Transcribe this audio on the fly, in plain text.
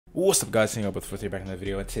What's up, guys? Up with Fourth back in the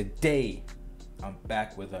video, and today I'm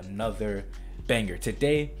back with another banger.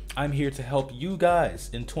 Today I'm here to help you guys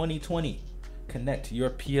in 2020 connect your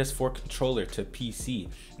PS4 controller to PC.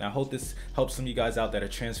 Now I hope this helps some of you guys out that are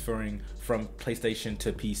transferring from PlayStation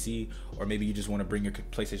to PC, or maybe you just want to bring your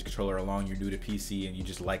PlayStation controller along. You're new to PC and you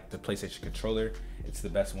just like the PlayStation controller. It's the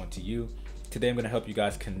best one to you. Today I'm going to help you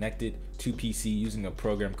guys connect it to PC using a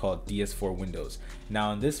program called DS4 Windows.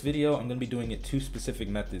 Now in this video I'm going to be doing it two specific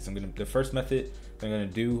methods. The first method that I'm going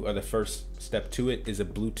to do, or the first step to it, is a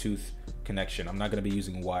Bluetooth connection. I'm not going to be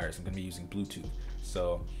using wires, I'm going to be using Bluetooth.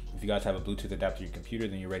 So if you guys have a Bluetooth adapter to your computer,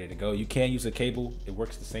 then you're ready to go. You can use a cable, it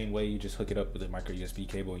works the same way. You just hook it up with a micro USB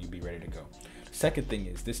cable and you'll be ready to go. Second thing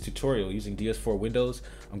is this tutorial using DS4 Windows.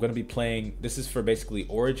 I'm going to be playing, this is for basically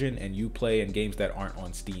Origin and Uplay and games that aren't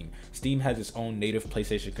on Steam. Steam has its own native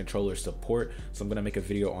PlayStation controller support, so I'm going to make a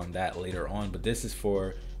video on that later on, but this is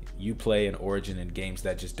for Uplay and Origin and games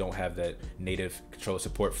that just don't have that native controller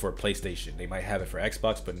support for PlayStation. They might have it for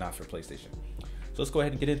Xbox, but not for PlayStation. So let's go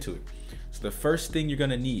ahead and get into it. So the first thing you're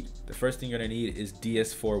gonna need is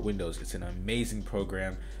DS4 Windows. It's an amazing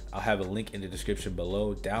program. I'll have a link in the description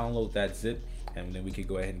below. Download that zip and then we can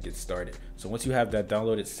go ahead and get started. So once you have that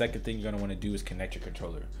downloaded, second thing you're gonna wanna do is connect your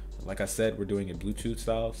controller. Like I said, we're doing it Bluetooth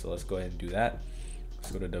style, so let's go ahead and do that.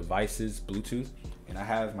 Let's go to devices, Bluetooth, and I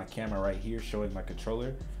have my camera right here showing my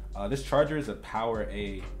controller. This charger is a Power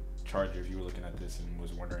A charger. If you were looking at this and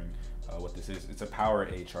was wondering what this is, it's a Power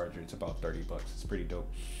A charger. It's about 30 bucks. It's pretty dope.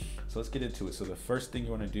 So let's get into it. So the first thing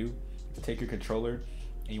you want to do is take your controller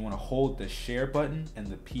and you want to hold the share button and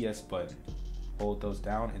the PS button. Hold those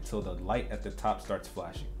down until the light at the top starts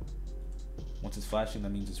flashing. Once it's flashing, that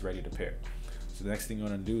means it's ready to pair. So the next thing you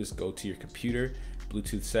want to do is go to your computer,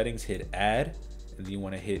 Bluetooth settings, hit add, and then you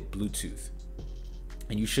want to hit Bluetooth.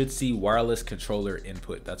 And you should see wireless controller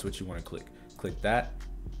input. That's what you want to click. Click that,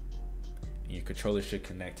 and your controller should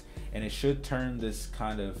connect. And it should turn this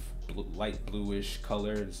kind of light bluish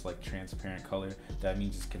color, this like transparent color. That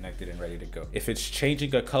means it's connected and ready to go. If it's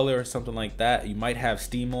changing a color or something like that, you might have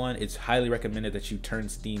Steam on. It's highly recommended that you turn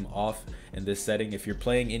Steam off in this setting. If you're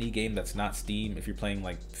playing any game that's not Steam, if you're playing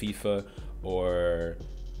like FIFA or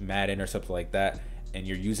Madden or something like that, and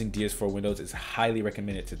you're using DS4 Windows, it's highly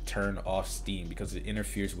recommended to turn off Steam because it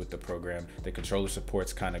interferes with the program. The controller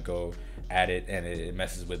supports kind of go at it and it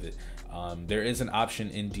messes with it. There is an option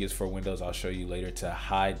in DS4 Windows I'll show you later to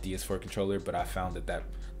hide DS4 controller, but I found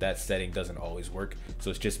that setting doesn't always work. So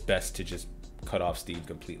it's just best to just cut off Steam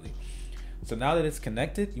completely. So now that it's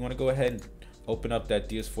connected, you want to go ahead and open up that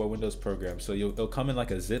DS4 Windows program. So it'll come in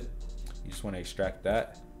like a zip. You just want to extract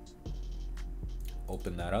that,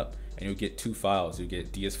 open that up, and you'll get two files. You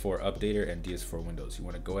get DS4 Updater and DS4 Windows. You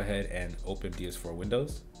want to go ahead and open DS4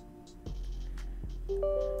 Windows.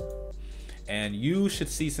 And you should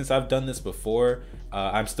see, since I've done this before,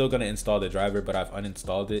 I'm still going to install the driver, but I've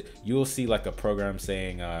uninstalled it. You'll see like a program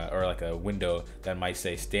saying, or like a window that might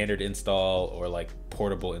say standard install or like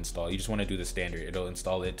portable install. You just want to do the standard. It'll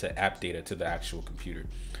install it to app data to the actual computer.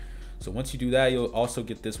 So once you do that, you'll also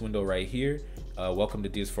get this window right here. Welcome to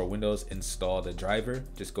DS4 Windows, install the driver.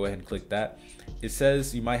 Just go ahead and click that. It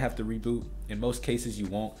says you might have to reboot. In most cases you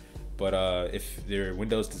won't, but if your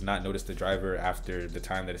Windows does not notice the driver after the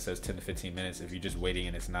time that it says 10 to 15 minutes, if you're just waiting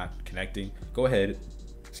and it's not connecting, go ahead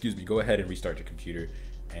and restart your computer,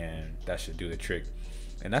 and that should do the trick.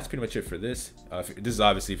 And that's pretty much it for this. This is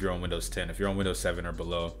obviously if you're on Windows 10. If you're on Windows 7 or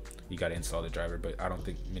below, you got to install the driver, but I don't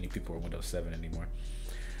think many people are Windows 7 anymore.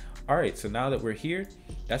 Alright, so now that we're here,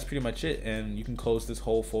 that's pretty much it, and you can close this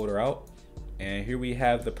whole folder out. And here we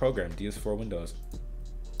have the program, DS4 Windows.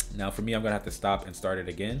 Now for me, I'm gonna have to stop and start it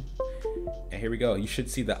again. And here we go. You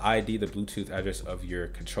should see the ID, the Bluetooth address of your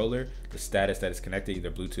controller, the status that it's connected,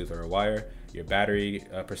 either Bluetooth or a wire, your battery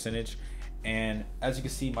percentage. And as you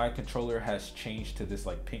can see, my controller has changed to this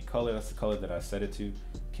like pink color. That's the color that I set it to.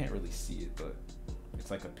 Can't really see it, but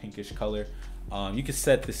it's like a pinkish color. You can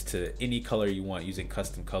set this to any color you want using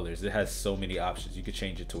custom colors. It has so many options. You could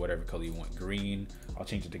change it to whatever color you want. Green, I'll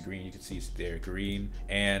change it to green. You can see it's there, green.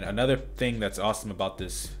 And another thing that's awesome about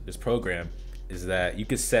this program is that you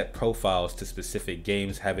can set profiles to specific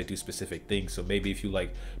games, have it do specific things. So maybe if you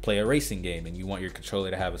like play a racing game and you want your controller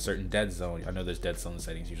to have a certain dead zone, I know there's dead zone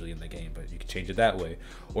settings usually in the game, but you can change it that way.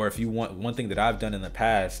 Or if you want, one thing that I've done in the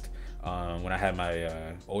past, when I had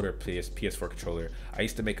my older PS4 controller, I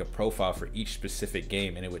used to make a profile for each specific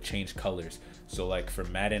game and it would change colors. So like for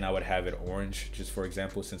Madden, I would have it orange, just for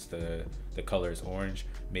example, since the color is orange.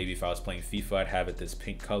 Maybe if I was playing FIFA, I'd have it this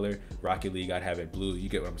pink color. Rocket League, I'd have it blue. You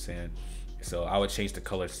get what I'm saying? So I would change the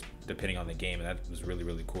colors depending on the game, and that was really,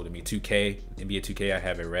 really cool to me. 2K, NBA 2K, I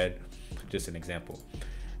have it red, just an example.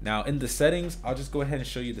 Now in the settings, I'll just go ahead and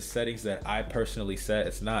show you the settings that I personally set.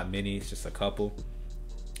 It's not many, it's just a couple.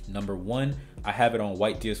 Number one, I have it on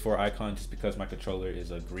white DS4 icon just because my controller is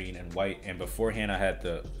a green and white, and beforehand I had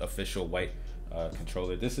the official white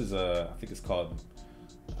controller. This is I think it's called,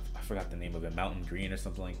 I forgot the name of it, Mountain Green or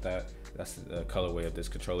something like that. That's the colorway of this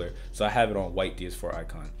controller. So I have it on white DS4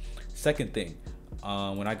 icon. Second thing,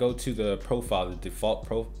 when I go to the profile, the default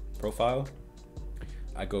profile,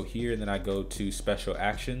 I go here and then I go to special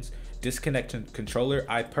actions, disconnect controller.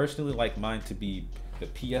 I personally like mine to be the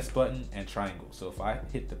PS button and triangle. So if I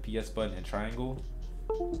hit the PS button and triangle,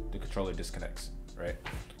 the controller disconnects, right?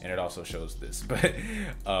 And it also shows this, but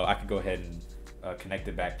I can go ahead and connect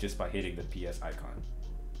it back just by hitting the PS icon,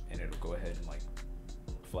 and it'll go ahead and like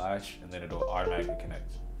flash, and then it'll automatically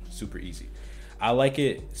connect. Super easy. I like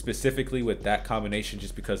it specifically with that combination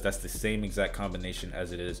just because that's the same exact combination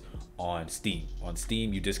as it is on Steam. On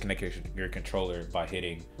Steam, you disconnect your controller by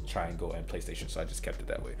hitting triangle and PlayStation, so I just kept it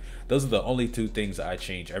that way. Those are the only two things I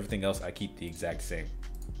change. Everything else I keep the exact same.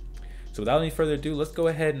 So without any further ado, let's go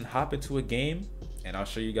ahead and hop into a game, and I'll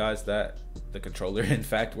show you guys that the controller in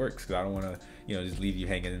fact works, because I don't want to, you know, just leave you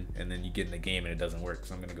hanging and then you get in the game and it doesn't work.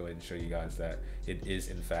 So I'm gonna go ahead and show you guys that it is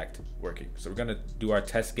in fact working. So we're gonna do our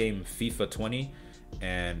test game FIFA 20,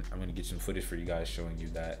 and I'm gonna get some footage for you guys showing you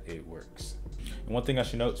that it works. And one thing I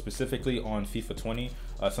should note specifically on FIFA 20,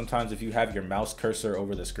 sometimes if you have your mouse cursor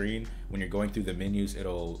over the screen, when you're going through the menus,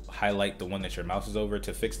 it'll highlight the one that your mouse is over.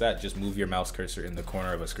 To fix that, just move your mouse cursor in the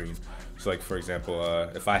corner of a screen. So like for example,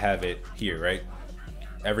 if I have it here, right?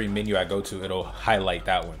 Every menu I go to, it'll highlight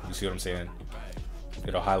that one. You see what I'm saying?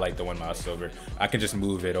 It'll highlight the one mouse is over. I can just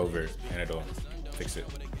move it over and it'll fix it.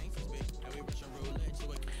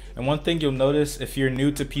 And one thing you'll notice if you're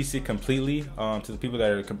new to PC completely, to the people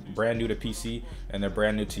that are brand new to PC and they're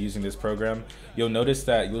brand new to using this program, you'll notice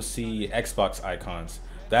that you'll see Xbox icons.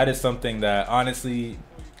 That is something that honestly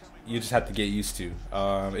you just have to get used to.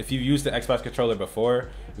 If you've used the Xbox controller before,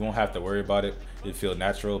 you won't have to worry about it. It'll feel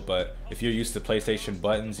natural. But if you're used to PlayStation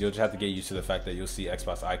buttons, you'll just have to get used to the fact that you'll see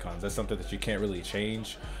Xbox icons. That's something that you can't really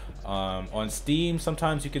change. On Steam,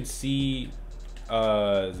 sometimes you can see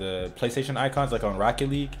the PlayStation icons, like on Rocket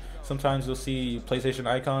League. Sometimes you'll see PlayStation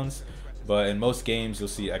icons, but in most games you'll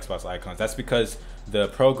see Xbox icons. That's because the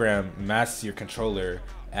program masks your controller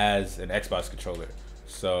as an Xbox controller.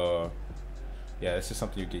 So yeah, it's just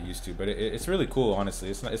something you get used to, but it's really cool. Honestly,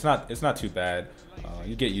 it's not too bad.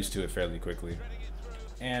 You get used to it fairly quickly.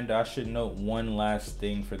 And I should note one last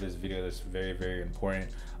thing for this video that's very, very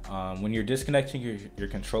important. When you're disconnecting your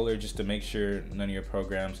controller, just to make sure none of your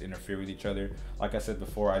programs interfere with each other. Like I said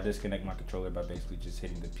before, I disconnect my controller by basically just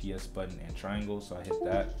hitting the PS button and triangle. So I hit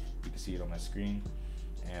that, you can see it on my screen,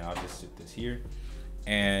 and I'll just hit this here.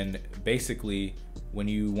 And basically, when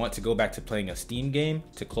you want to go back to playing a Steam game,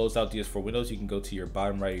 to close out DS4 Windows, you can go to your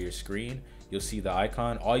bottom right of your screen. You'll see the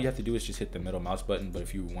icon. All you have to do is just hit the middle mouse button. But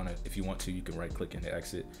if you want to, you can right click and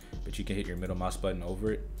exit. But you can hit your middle mouse button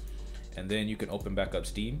over it, and then you can open back up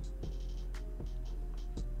Steam.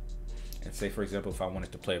 And say, for example, if I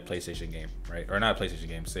wanted to play a PlayStation game, right? Or not a PlayStation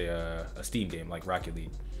game, say a Steam game like Rocket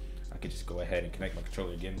League. I could just go ahead and connect my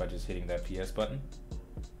controller again by just hitting that PS button.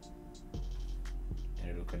 And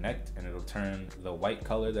it'll connect, and it'll turn the white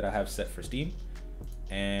color that I have set for Steam.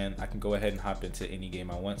 And I can go ahead and hop into any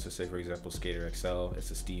game I want. So say, for example, Skater XL,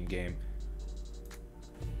 it's a Steam game.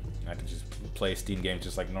 I can just play a Steam game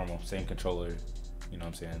just like normal, same controller, you know what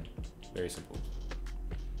I'm saying? Very simple.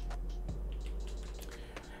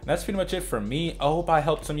 That's pretty much it for me. I hope I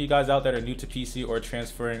helped some of you guys out that are new to PC or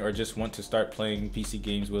transferring or just want to start playing PC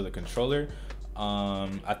games with a controller.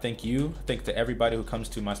 I thank you. Thank to everybody who comes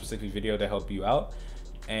to my specific video to help you out.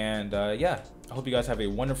 And yeah, I hope you guys have a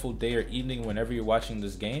wonderful day or evening whenever you're watching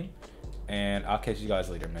this game. And I'll catch you guys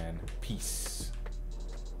later, man. Peace.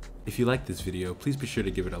 If you like this video, please be sure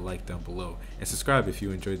to give it a like down below and subscribe if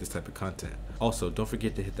you enjoyed this type of content. Also, don't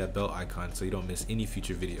forget to hit that bell icon so you don't miss any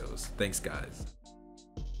future videos. Thanks, guys.